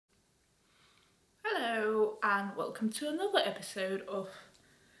and welcome to another episode of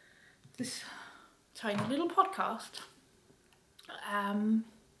this tiny little podcast. Not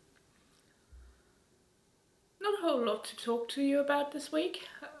a whole lot to talk to you about this week.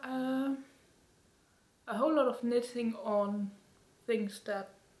 A whole lot of knitting on things that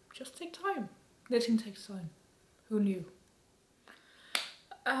just take time. Knitting takes time. Who knew?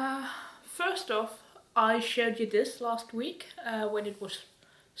 First off, I showed you this last week when it was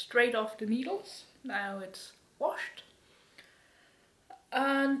straight off the needles. Now it's washed.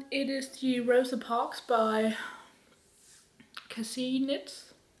 And it is the Rosa Parks by Cassie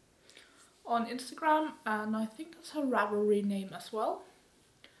Knits on Instagram, and I think that's her Ravelry name as well.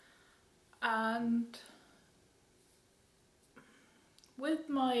 And with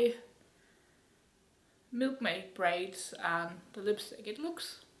my milkmaid braids and the lipstick, it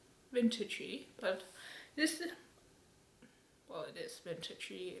looks vintagey, but this is, well, it is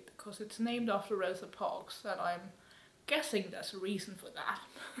vintagey because it's named after Rosa Parks, and I'm guessing there's a reason for that.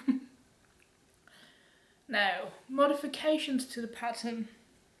 Now, modifications to the pattern.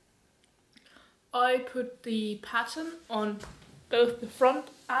 I put the pattern on both the front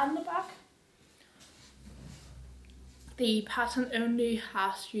and the back. The pattern only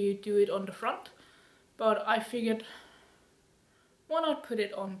has you do it on the front, but I figured why not put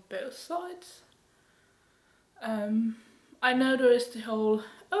it on both sides? I know there is the whole,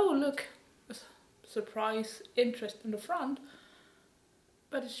 oh look, a surprise interest in the front,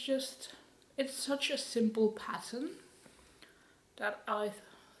 but it's such a simple pattern that I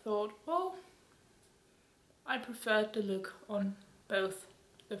thought, well, I preferred the look on both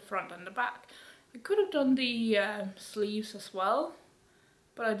the front and the back. I could have done the sleeves as well,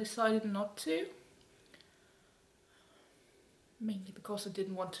 but I decided not to. Mainly because I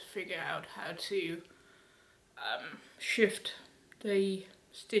didn't want to figure out how to shift the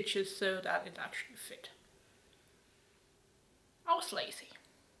stitches so that it actually fit. I was lazy.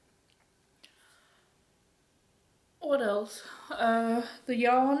 What else? The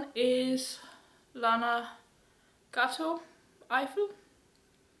yarn is Lana Gato Eiffel,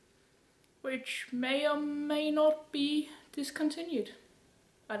 which may or may not be discontinued.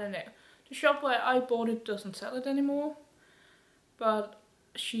 I don't know. The shop where I bought it doesn't sell it anymore, but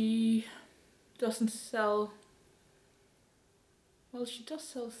she doesn't sell, well, she does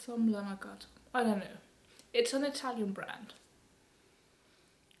sell some Lana Gato. I don't know. It's an Italian brand.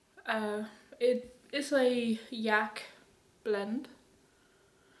 It is a yak blend.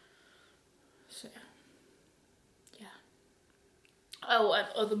 So, yeah. Oh, and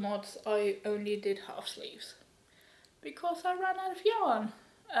other mods, I only did half sleeves because I ran out of yarn.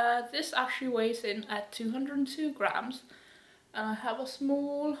 This actually weighs in at 202 grams, and I have a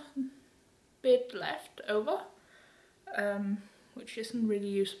small bit left over, which isn't really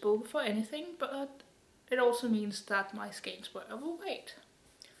usable for anything, but it also means that my skeins were overweight,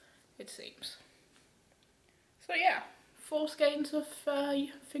 it seems. So yeah, 4 skeins of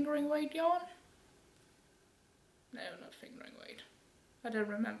fingering weight yarn. No, not fingering weight. I don't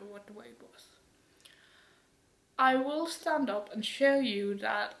remember what the weight was. I will stand up and show you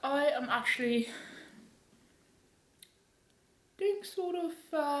that I am actually doing sort of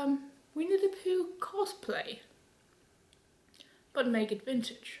Winnie the Pooh cosplay, but make it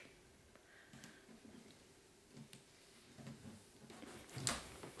vintage.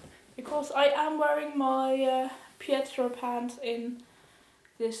 Because I am wearing my Pietro pants in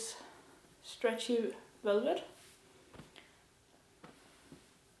this stretchy velvet.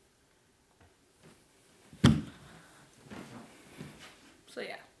 So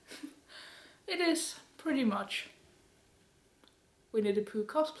yeah, it is pretty much Winnie the Pooh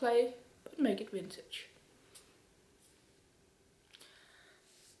cosplay, but make it vintage.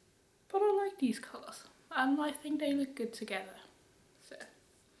 But I like these colours, and I think they look good together. So,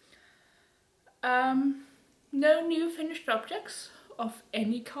 no new finished objects of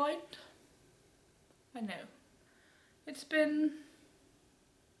any kind. I know. It's been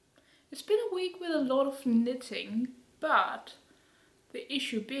a week with a lot of knitting, but the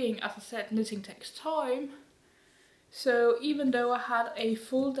issue being, as I said, knitting takes time. So even though I had a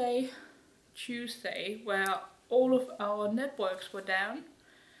full day Tuesday where all of our networks were down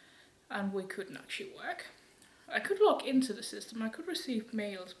and we couldn't actually work, I could log into the system, I could receive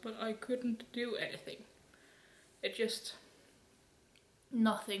mails, but I couldn't do anything. It just,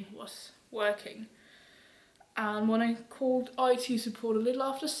 nothing was working. And when I called IT support a little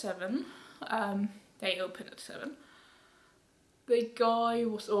after 7, they open at 7, the guy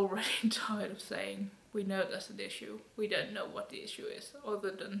was already tired of saying, we know there's an issue, we don't know what the issue is,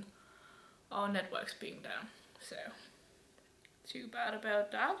 other than our networks being down. So, too bad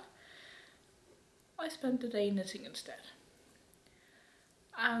about that. I spent the day knitting instead.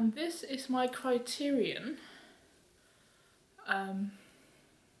 And this is my Criterion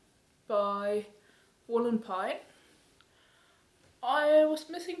by Woolen Pine. I was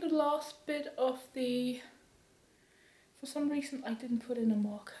missing the last bit of the... For some reason I didn't put in a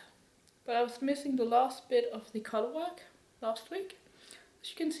marker. But I was missing the last bit of the colour work last week.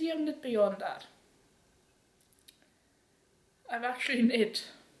 As you can see, I've knit beyond that. I've actually knit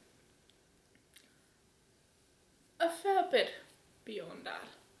a fair bit beyond that.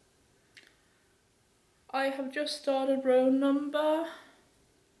 I have just started row number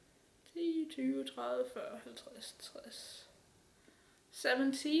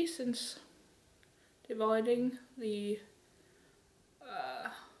 70 since dividing the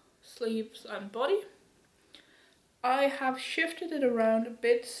sleeves and body. I have shifted it around a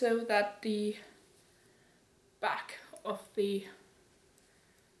bit so that the back of the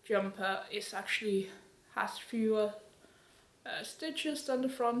jumper is actually has fewer stitches than the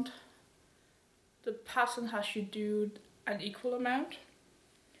front. The pattern has you do an equal amount,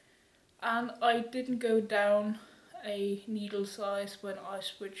 and I didn't go down a needle size when I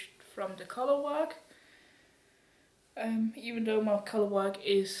switched from the colour work, even though my colour work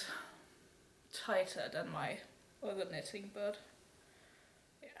is tighter than my other knitting, but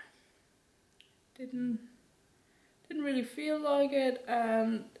yeah, didn't really feel like it,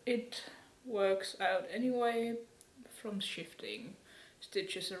 and it works out anyway from shifting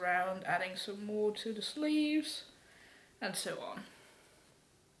stitches around, adding some more to the sleeves, and so on.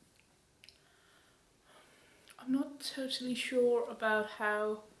 I'm not totally sure about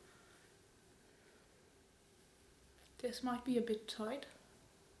how this might be a bit tight.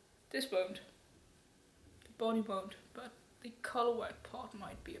 This won't. The body won't, but the colour work part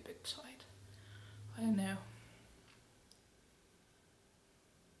might be a bit tight. I don't know.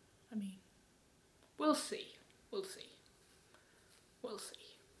 I mean, we'll see. We'll see. We'll see.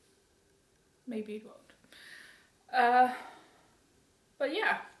 Maybe it won't. But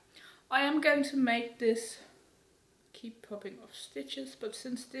yeah, I am going to make this keep popping off stitches, but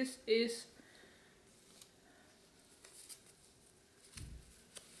since this is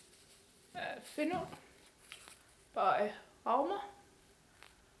Finno by Alma,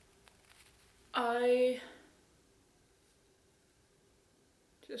 I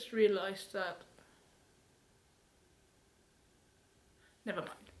just realized that... Never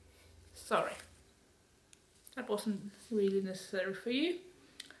mind. Sorry. That wasn't really necessary for you.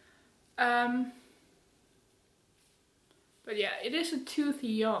 But yeah, it is a toothy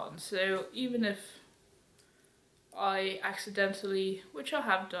yarn, so even if I accidentally, which I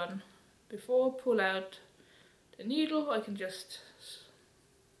have done before, pull out the needle, I can just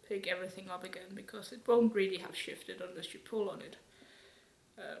pick everything up again, because it won't really have shifted unless you pull on it.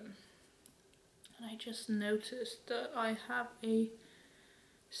 And I just noticed that I have a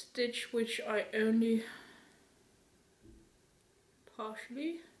stitch which I only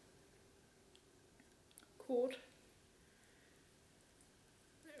partially caught.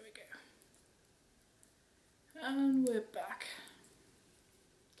 There we go. And we're back.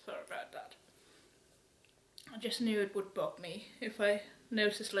 Sorry about that. I just knew it would bug me if I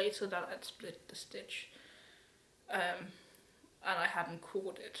noticed later that I'd split the stitch and I hadn't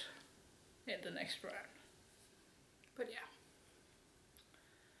caught it in the next round. But yeah.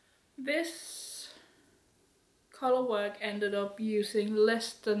 This colour work ended up using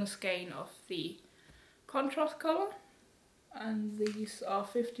less than a skein of the contrast colour, and these are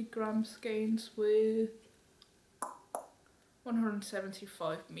 50 gram skeins with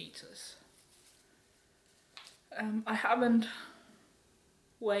 175 meters. I haven't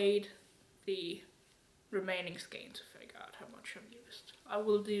weighed the remaining skein to figure out how much I've used. I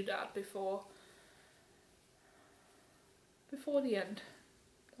will do that before the end.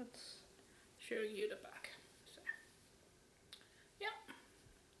 That's showing you the back. So, yeah.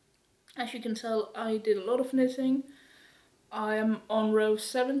 As you can tell, I did a lot of knitting. I am on row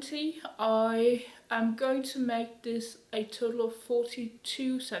 70. I am going to make this a total of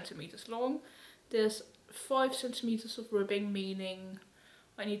 42 centimeters long. There's 5 centimeters of ribbing, meaning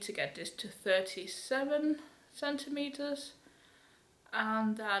I need to get this to 37 centimeters,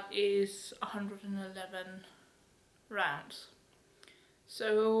 and that is 111 rounds.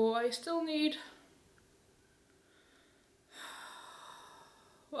 So I still need,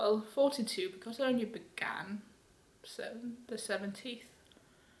 well, 42, because I only began the 70th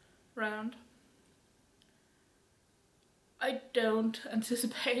round. I don't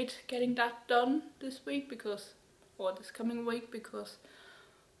anticipate getting that done this week or this coming week, because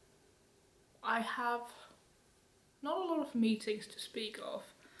I have not a lot of meetings to speak of,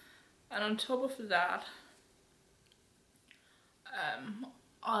 And on top of that,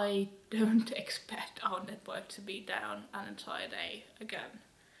 I don't expect our network to be down an entire day again.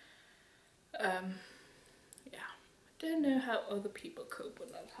 Yeah, I don't know how other people cope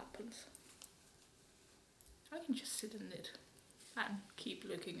when that happens. I can just sit and knit and keep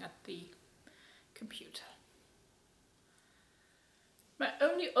looking at the computer. My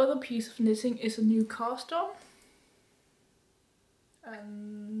only other piece of knitting is a new cast on.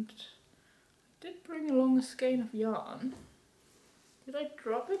 And I did bring along a skein of yarn. Did I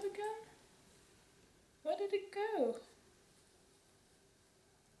drop it again? Where did it go?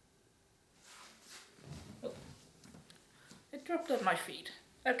 Oh, it dropped at my feet.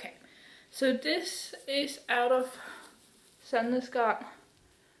 Okay, so this is out of Sandnesgard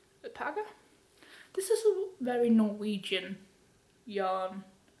alpaca. This is a very Norwegian yarn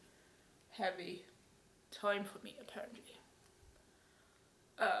heavy time for me, apparently.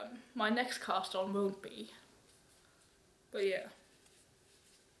 My next cast on won't be, but yeah.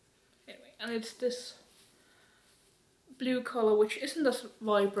 Anyway, and it's this blue color which isn't as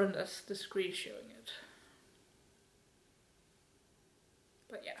vibrant as the screen showing it.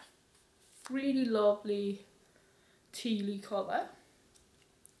 But yeah, really lovely tealy color.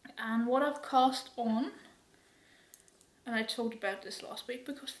 And what I've cast on, and I talked about this last week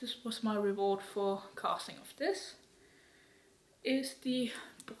because this was my reward for casting of this, is the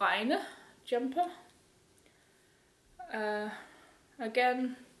Breine jumper.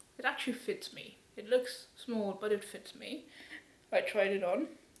 Again, it actually fits me. It looks small, but it fits me. I tried it on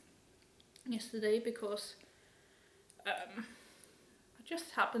yesterday because I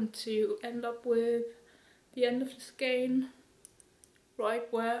just happened to end up with the end of the skein right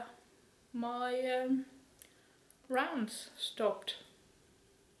where my rounds stopped,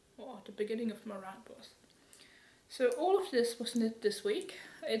 or the beginning of my round was. So all of this was knit this week.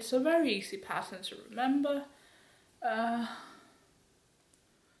 It's a very easy pattern to remember.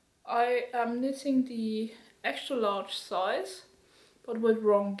 I am knitting the extra large size, but with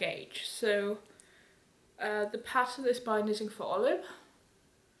wrong gauge. So the pattern is by Knitting for Olive.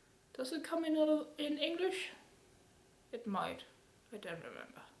 Does it come in English? It might. I don't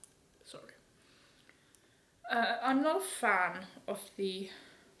remember. Sorry. I'm not a fan of the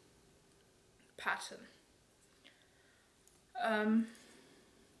pattern.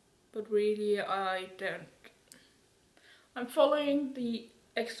 But really I don't. I'm following the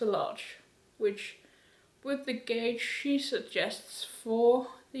extra large, which with the gauge she suggests for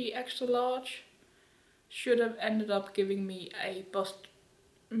the extra large should have ended up giving me a bust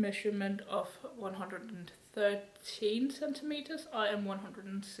measurement of 113 centimeters. I am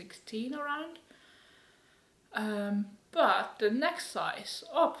 116 around. But the next size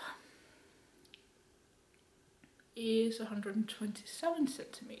up is 127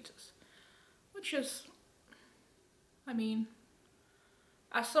 centimeters, which is, I mean,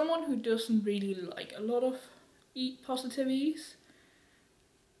 as someone who doesn't really like a lot of positive ease,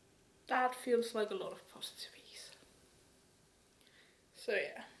 that feels like a lot of positive ease. So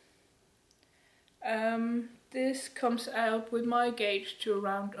yeah, this comes out with my gauge to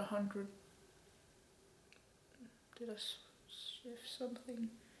around 100. Did I shift something?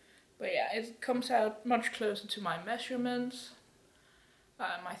 But yeah, it comes out much closer to my measurements.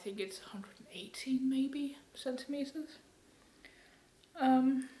 I think it's 118 maybe centimeters.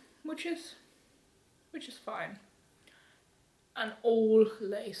 Which is fine. And all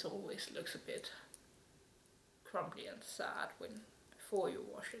lace always looks a bit crumbly and sad before you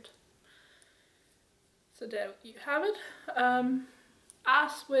wash it. So there you have it.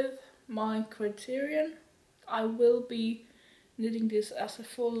 As with my criterion, I will be knitting this as a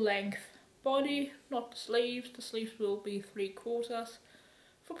full length body, not the sleeves. The sleeves will be 3/4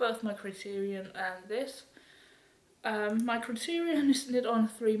 for both my criterion and this. My criterion is knit on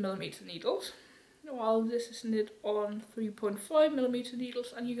 3mm needles, while this is knit on 3.5mm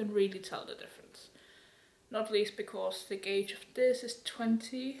needles, and you can really tell the difference. Not least because the gauge of this is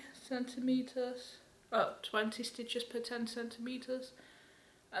 20 centimeters, 20 stitches per 10 centimeters,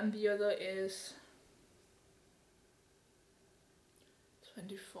 and the other is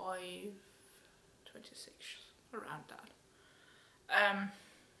 25, 26, around that.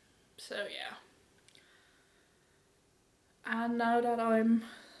 So yeah. And now that I'm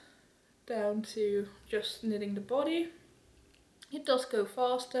down to just knitting the body, it does go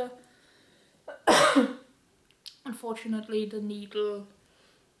faster. Unfortunately, the needle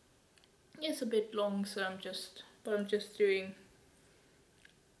is a bit long, so I'm just doing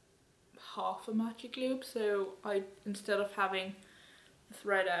half a magic loop. So instead of having the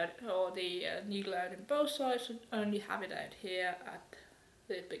thread out or the needle out in both sides, I only have it out here at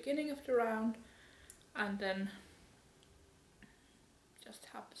the beginning of the round and then just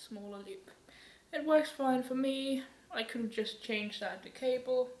have the smaller loop. It works fine for me. I could have just changed out the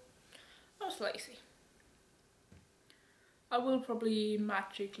cable. I was lazy. I will probably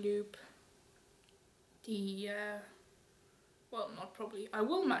magic loop the, well, not probably, I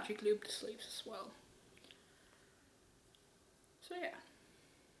will magic loop the sleeves as well. So yeah,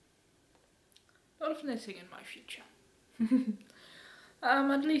 a lot of knitting in my future.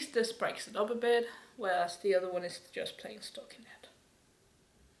 At least this breaks it up a bit, whereas the other one is just plain stockinette.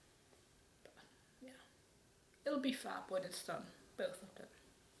 But yeah, it'll be fab when it's done, both of them.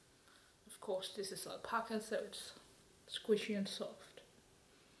 Of course, this is alpaca, so it's squishy and soft.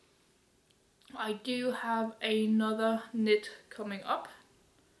 I do have another knit coming up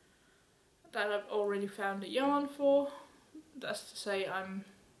that I've already found a yarn for. That's to say, I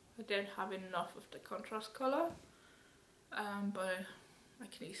don't have enough of the contrast colour, but I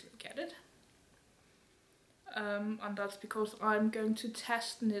can easily get it. And that's because I'm going to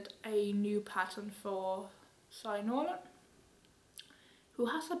test knit a new pattern for Cy Norman, who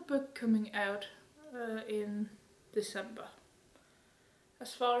has a book coming out in December.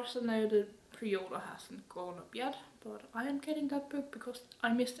 As far as I know, the pre-order hasn't gone up yet, but I am getting that book because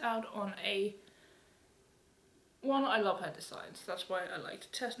I missed out on one, I love her designs, that's why I like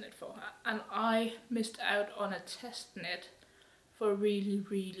to test knit for her, and I missed out on a test knit for a really,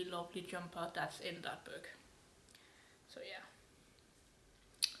 really lovely jumper that's in that book. So yeah.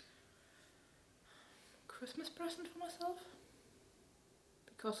 Christmas present for myself?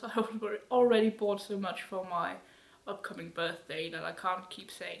 Because I already bought so much for my upcoming birthday that I can't keep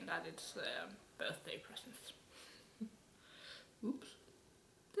saying that it's birthday presents. Oops.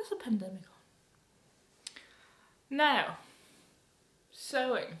 There's a pandemic on. Now,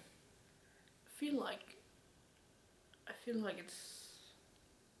 sewing. I feel like it's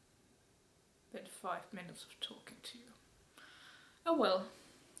been 5 minutes of talking to you. Oh well,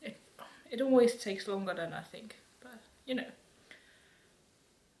 it always takes longer than I think, but you know.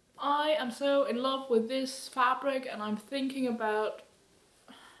 I am so in love with this fabric and I'm thinking about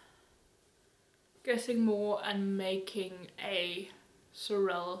getting more and making a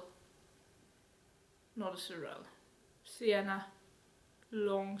sienna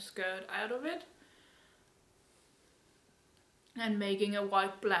long skirt out of it. And making a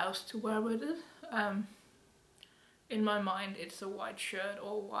white blouse to wear with it. In my mind it's a white shirt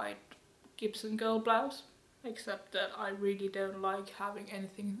or white Gibson girl blouse, except that I really don't like having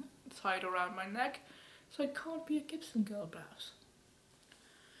anything tied around my neck, so it can't be a Gibson girl blouse.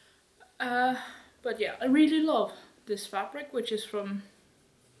 But yeah, I really love this fabric, which is from,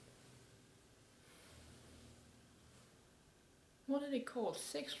 what are they called?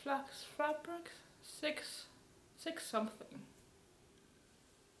 Six Flags Fabrics? Six something.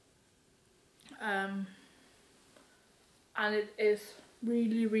 And it is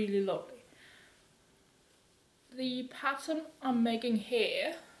really, really lovely. The pattern I'm making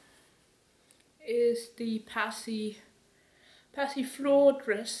here is the Passy floor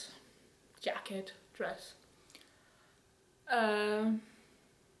dress, jacket dress.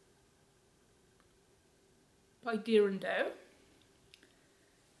 By Deer and Doe.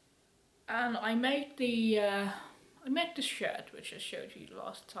 And I made the shirt, which I showed you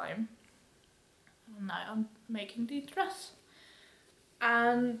last time. And now I'm making the dress.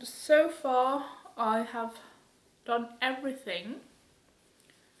 And so far I have done everything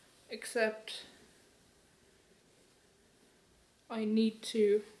except I need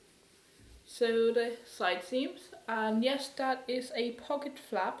to sew the side seams, and yes, that is a pocket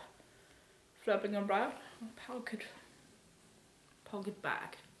flap flapping about, pocket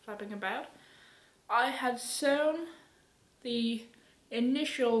bag flapping about. I had sewn the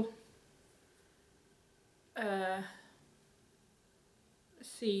initial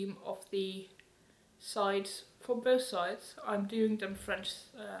seam of the sides for both sides. I'm doing them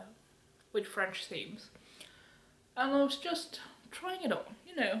with French seams, and I was just trying it on,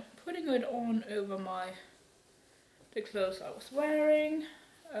 you know, putting it on over the clothes I was wearing.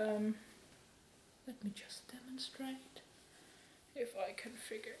 Let me just demonstrate if I can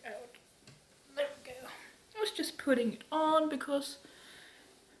figure out. There we go. I was just putting it on because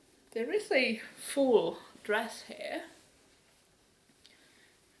there is a full dress here,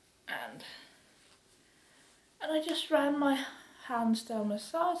 and I just ran my hands down my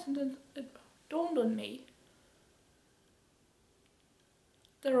sides, and then it dawned on me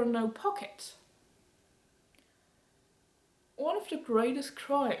there are no pockets. One of the greatest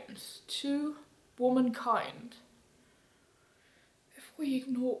crimes to womankind, if we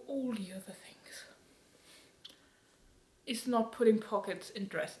ignore all the other things, is not putting pockets in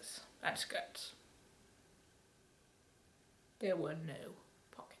dresses and skirts. There were no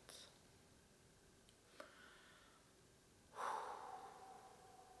pockets.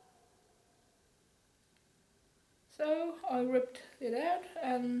 So I ripped it out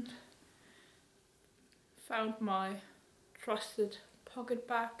and found my trusted pocket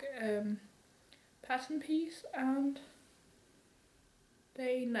bag pattern piece, and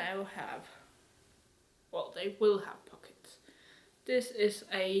they now have, well, they will have pockets. This is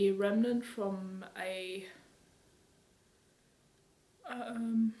a remnant from a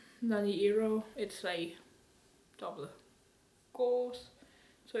Knitterly. It's a double gauze,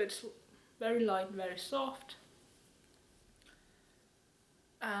 so it's very light and very soft.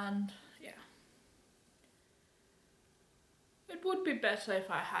 And yeah, it would be better if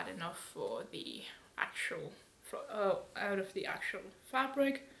I had enough for the actual, out of the actual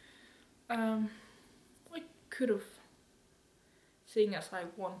fabric. I could have, seeing as I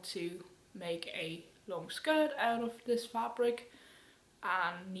want to make a long skirt out of this fabric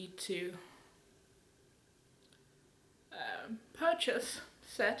and need to purchase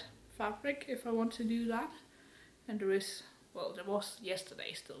said fabric if I want to do that. And there was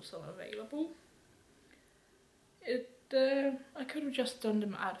yesterday still some available. I could have just done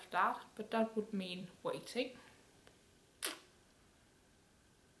them out of that, but that would mean waiting.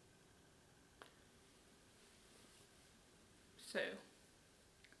 So,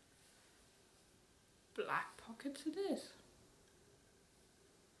 black pockets it is.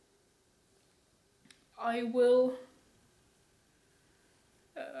 I will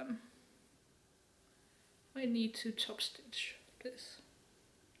I need to top stitch this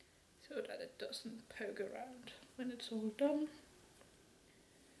so that it doesn't poke around when it's all done.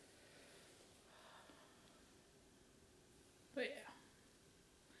 But yeah,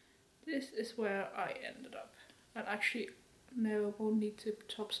 this is where I ended up. And actually, no, I won't need to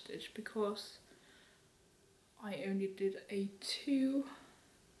top stitch because I only did a 2/8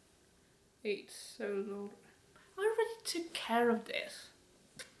 solo. I already took care of this.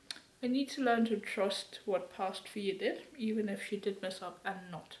 I need to learn to trust what past Fia did, even if she did mess up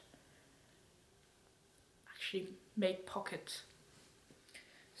and not actually make pockets.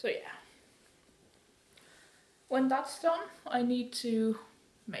 So yeah. When that's done, I need to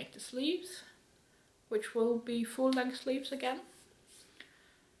make the sleeves, which will be full-length sleeves again,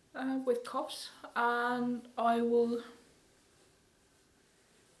 with cuffs, and I will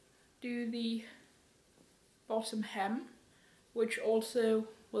do the bottom hem, which also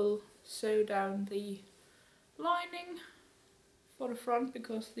will sew down the lining for the front,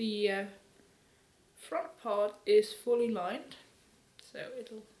 because the front part is fully lined, so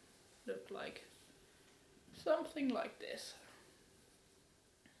it'll look like something like this.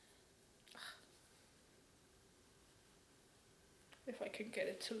 If I can get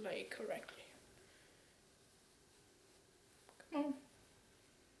it to lay correctly. Come on.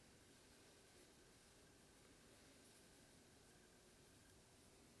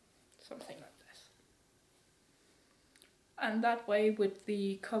 Something like this. And that way, with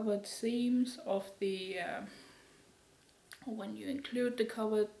the covered seams of the, when you include the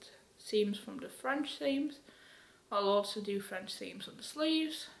covered seams from the French seams, I'll also do French seams on the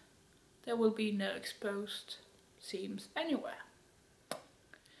sleeves. There will be no exposed seams anywhere.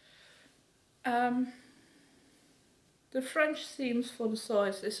 The French seams for the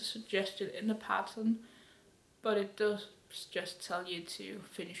sides is suggested in the pattern, but it does just tell you to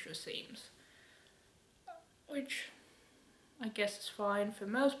finish your seams, which I guess is fine for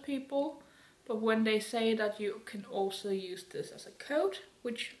most people. But when they say that you can also use this as a coat,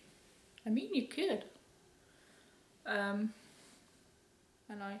 which, I mean, you could, and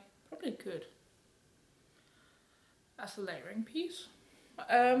I probably could, as a layering piece.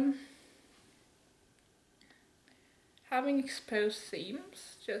 Having exposed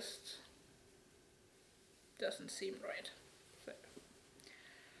seams just doesn't seem right. So,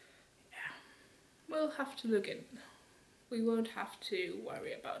 yeah, we'll have to look in. We won't have to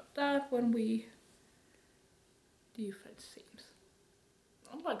worry about that when we do French seams.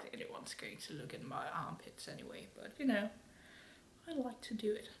 Not like anyone's going to look in my armpits anyway, but you know, I like to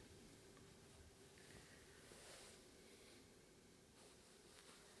do it.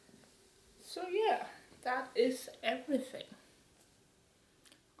 So yeah, that is everything.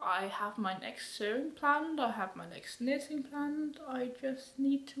 I have my next sewing planned, I have my next knitting planned, I just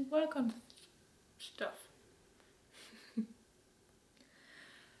need to work on stuff.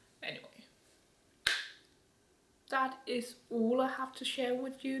 Anyway, that is all I have to share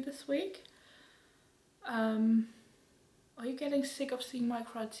with you this week. Are you getting sick of seeing my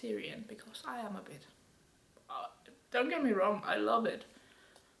criterion? Because I am a bit. Don't get me wrong, I love it.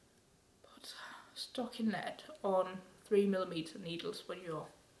 But stockinette on 3mm needles when you're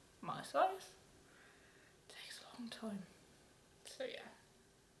my size takes a long time. So yeah.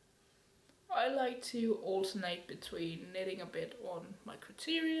 I like to alternate between knitting a bit on my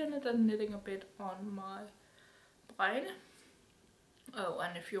Criterion and then knitting a bit on my Breine. Oh,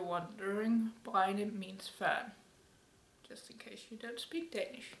 and if you're wondering, Breine means fern. Just in case you don't speak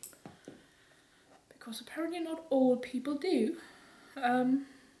Danish. Because apparently not all people do. I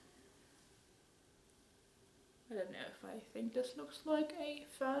don't know if I think this looks like a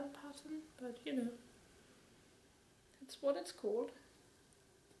fern pattern, but you know, it's what it's called.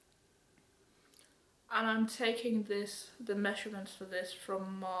 And I'm taking the measurements for this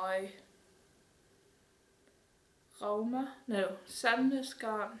from my Sandnes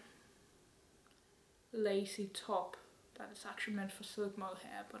Garn lacy top that is actually meant for silk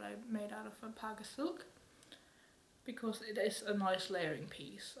mohair, but I made out of alpaca silk because it is a nice layering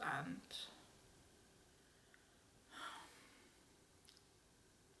piece, and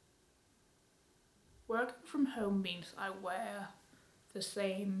working from home means I wear the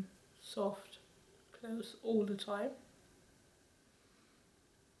same soft clothes all the time.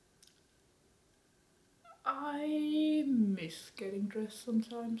 I miss getting dressed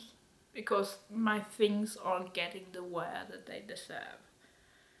sometimes because my things aren't getting the wear that they deserve,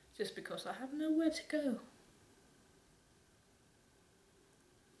 just because I have nowhere to go.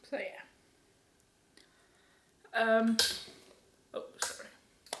 So yeah. Oh, sorry.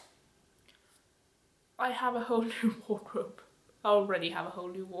 I have a whole new wardrobe. I already have a whole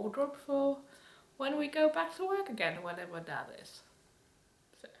new wardrobe for when we go back to work again, whenever that is.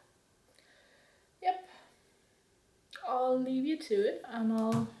 So, yep. I'll leave you to it, and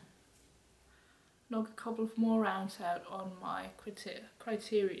I'll knock a couple of more rounds out on my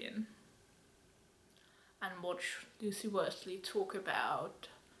Criterion and watch Lucy Worsley talk about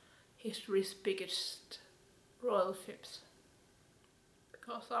history's biggest royal fibs,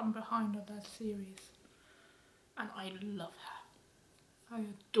 because I'm behind on that series and I love her. I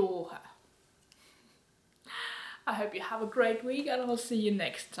adore her. I hope you have a great week, and I'll see you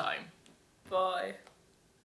next time. Bye.